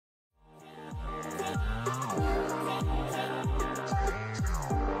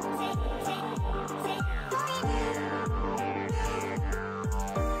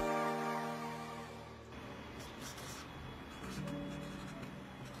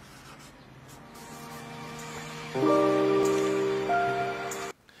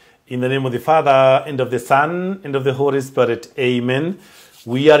In the name of the Father, and of the Son, and of the Holy Spirit. Amen.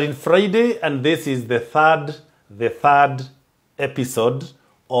 We are in Friday, and this is the third episode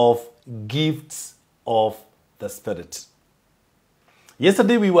of Gifts of the Spirit.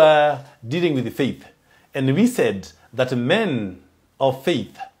 Yesterday we were dealing with faith, and we said that men of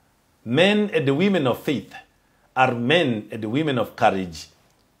faith, men and women of faith, are men and women of courage.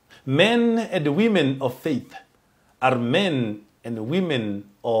 Men and women of faith are men and women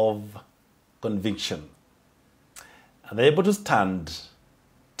of conviction. And they're able to stand,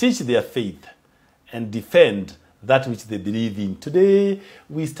 teach their faith, and defend that which they believe in. Today,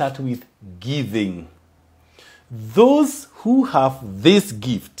 we start with giving. Those who have this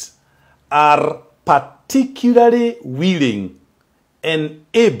gift are particularly willing and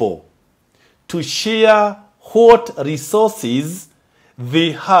able to share what resources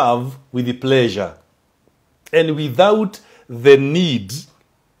they have with pleasure and without the need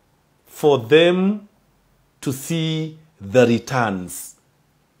for them to see the returns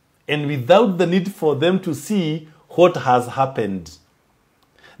and without the need for them to see what has happened.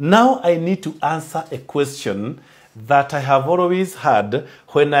 Now I need to answer a question that I have always had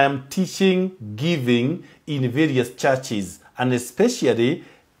when I am teaching giving in various churches, and especially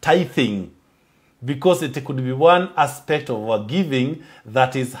tithing, because it could be one aspect of our giving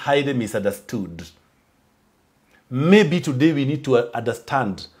that is highly misunderstood. Maybe today we need to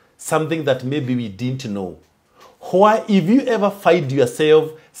understand something that maybe we didn't know. Why, if you ever find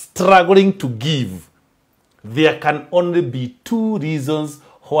yourself struggling to give, there can only be two reasons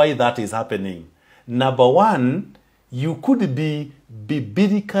why that is happening. Number one, you could be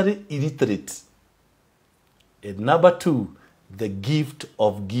biblically illiterate. And number two, the gift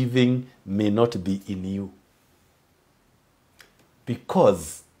of giving may not be in you.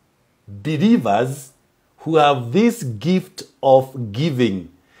 Because believers who have this gift of giving,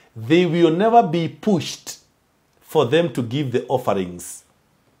 they will never be pushed for them to give the offerings.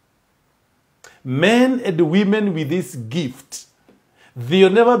 Men and women with this gift, they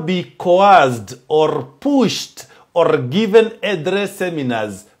will never be coerced or pushed or given address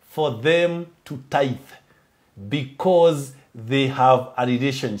seminars for them to tithe because they have a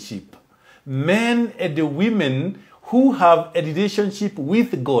relationship. Men and women who have a relationship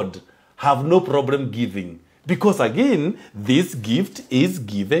with God have no problem giving, because again, this gift is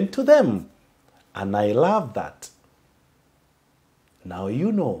given to them. And I love that. Now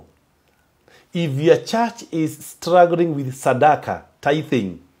you know, if your church is struggling with sadaka,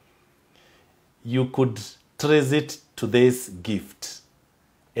 tithing, you could trace it to this gift.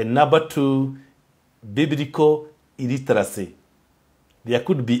 And number two, biblical illiteracy. There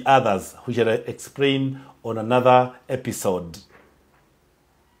could be others which I explain on another episode.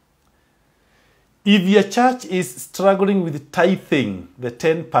 If your church is struggling with tithing, the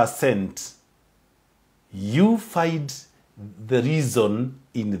 10%, you find the reason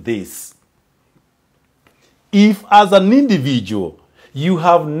in this. If as an individual, you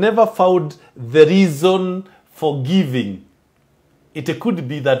have never found the reason for giving, it could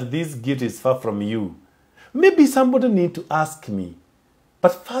be that this gift is far from you. Maybe somebody needs to ask me,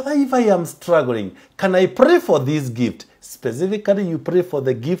 but Father, if I am struggling, can I pray for this gift? Specifically, you pray for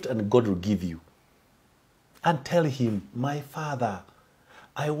the gift and God will give you. And tell him, my Father,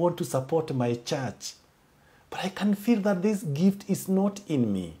 I want to support my church, but I can feel that this gift is not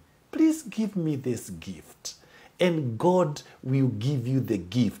in me. Please give me this gift. And God will give you the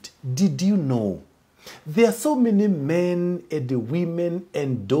gift. Did you know? There are so many men and women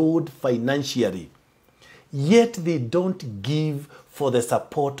endowed financially, yet they don't give for the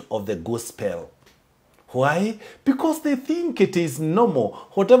support of the gospel. Why? Because they think it is normal.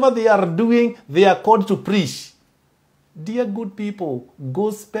 Whatever they are doing, they are called to preach. Dear good people,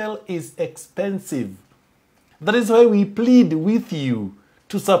 gospel is expensive. That is why we plead with you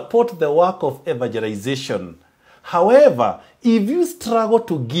to support the work of evangelization. However, if you struggle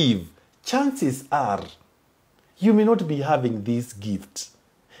to give, chances are you may not be having this gift.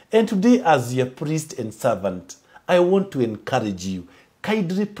 And today, as your priest and servant, I want to encourage you,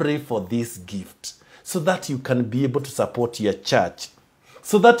 kindly pray for this gift, so that you can be able to support your church,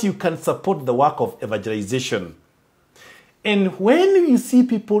 so that you can support the work of evangelization. And when you see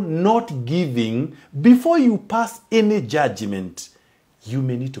people not giving, before you pass any judgment, you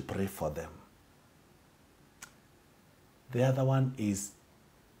may need to pray for them. The other one is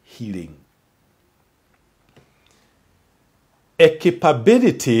healing. A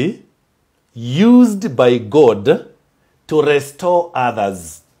capability used by God to restore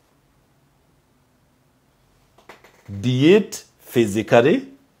others, be it physically,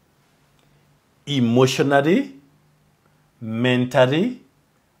 emotionally, mentally,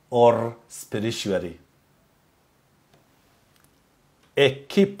 or spiritually. A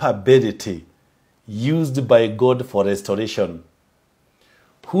capability used by God for restoration.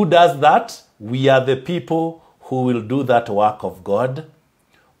 Who does that? We are the people who will do that work of God,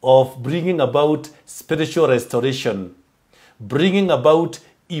 of bringing about spiritual restoration, bringing about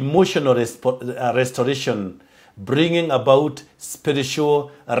emotional restoration, bringing about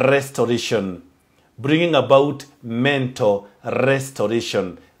spiritual restoration, bringing about mental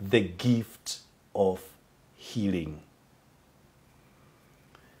restoration, the gift of healing.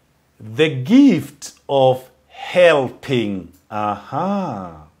 The gift of helping.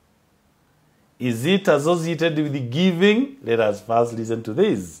 Is it associated with giving? Let us first listen to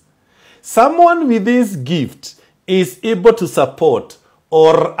this. Someone with this gift is able to support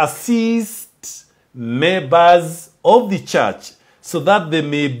or assist members of the church so that they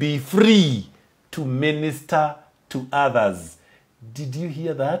may be free to minister to others. Did you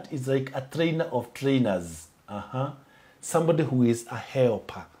hear that? It's like a trainer of trainers. Somebody who is a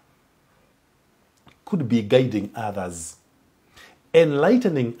helper. Could be guiding others,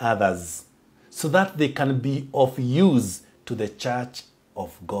 enlightening others, so that they can be of use to the church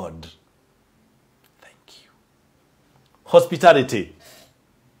of God. Thank you. Hospitality.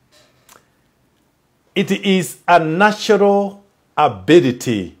 It is a natural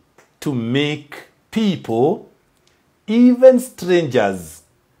ability to make people, even strangers,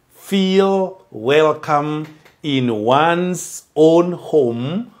 feel welcome in one's own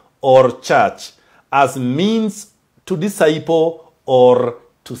home or church as means to disciple or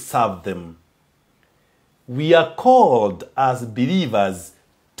to serve them. We are called as believers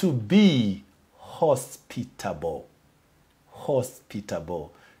to be hospitable.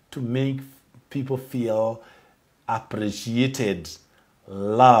 Hospitable. To make people feel appreciated,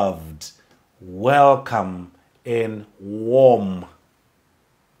 loved, welcome, and warm.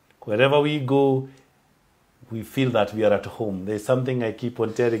 Wherever we go, we feel that we are at home. There's something I keep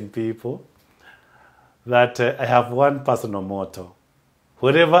on telling people, that I have one personal motto.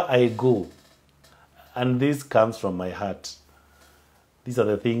 Wherever I go, and this comes from my heart, these are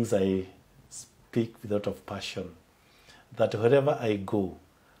the things I speak with a lot of passion, that wherever I go,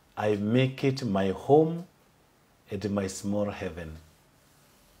 I make it my home and my small heaven.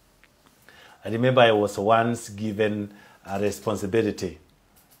 I remember I was once given a responsibility,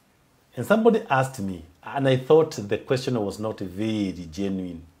 and somebody asked me, and I thought the question was not very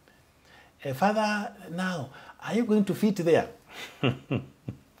genuine. Father, now, are you going to fit there?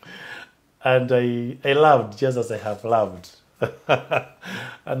 And I laughed just as I have laughed.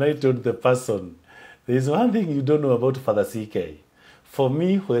 And I told the person, there is one thing you don't know about FatherCK. For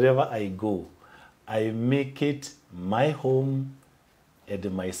me, wherever I go, I make it my home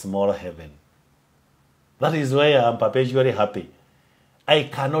and my small heaven. That is why I am perpetually happy. I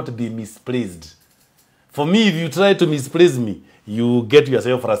cannot be misplaced. For me, if you try to misplace me, you get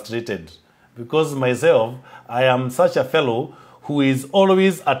yourself frustrated. Because myself, I am such a fellow who is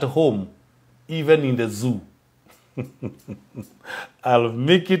always at home, even in the zoo. I'll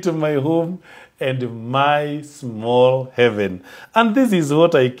make it my home and my small heaven. And this is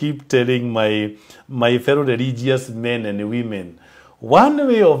what I keep telling my fellow religious men and women. One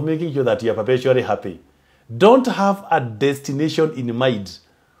way of making sure that you are perpetually happy, don't have a destination in mind,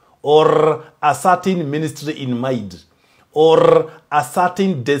 or a certain ministry in mind, or a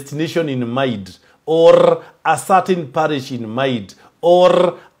certain destination in mind, or a certain parish in mind,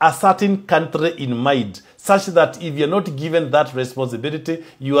 or a certain country in mind, such that if you're not given that responsibility,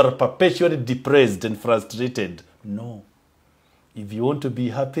 you are perpetually depressed and frustrated. No. If you want to be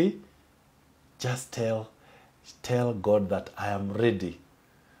happy, just tell God that I am ready.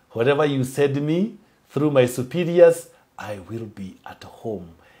 Whatever you send me through my superiors, I will be at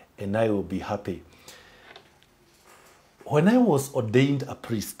home and I will be happy. When I was ordained a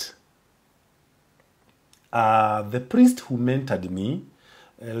priest, the priest who mentored me,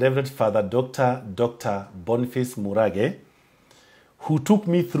 Reverend Father Dr. Boniface Murage, who took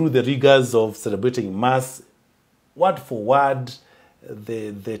me through the rigors of celebrating Mass, word for word,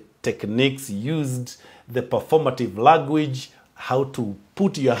 the techniques used, the performative language, how to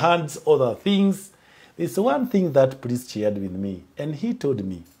put your hands, other things. There's one thing that priest shared with me, and he told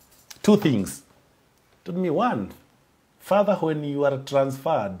me two things. He told me, one, Father, when you are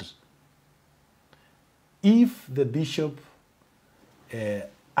transferred, if the bishop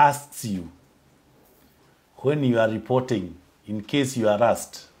asks you, when you are reporting, in case you are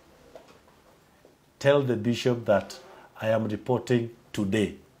asked, tell the bishop that I am reporting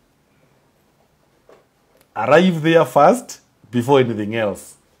today. Arrive there first before anything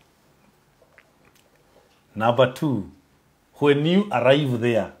else. Number two, when you arrive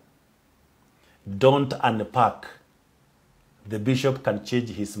there, don't unpack. The bishop can change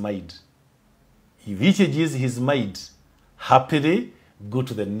his mind. If he changes his mind, happily go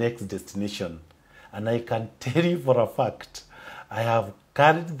to the next destination. And I can tell you for a fact, I have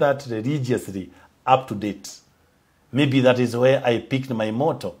carried that religiously up to date. Maybe that is where I picked my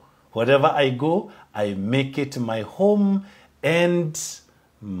motto. Wherever I go, I make it my home and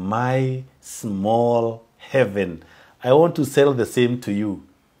my small heaven. I want to sell the same to you.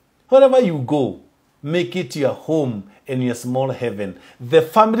 Wherever you go, make it your home and your small heaven. The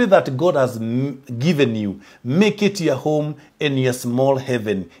family that God has given you, make it your home and your small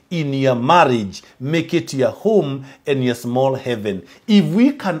heaven. In your marriage, make it your home and your small heaven. If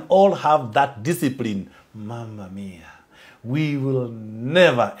we can all have that discipline, Mamma mia, we will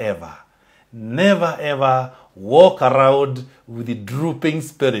never ever walk around with drooping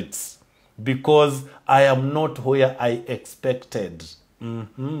spirits because I am not where I expected.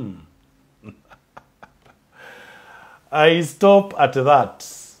 I stop at that.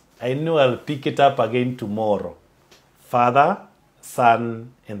 I know I'll pick it up again tomorrow. Father,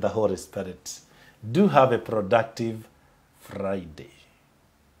 Son, and the Holy Spirit. Do have a productive Friday.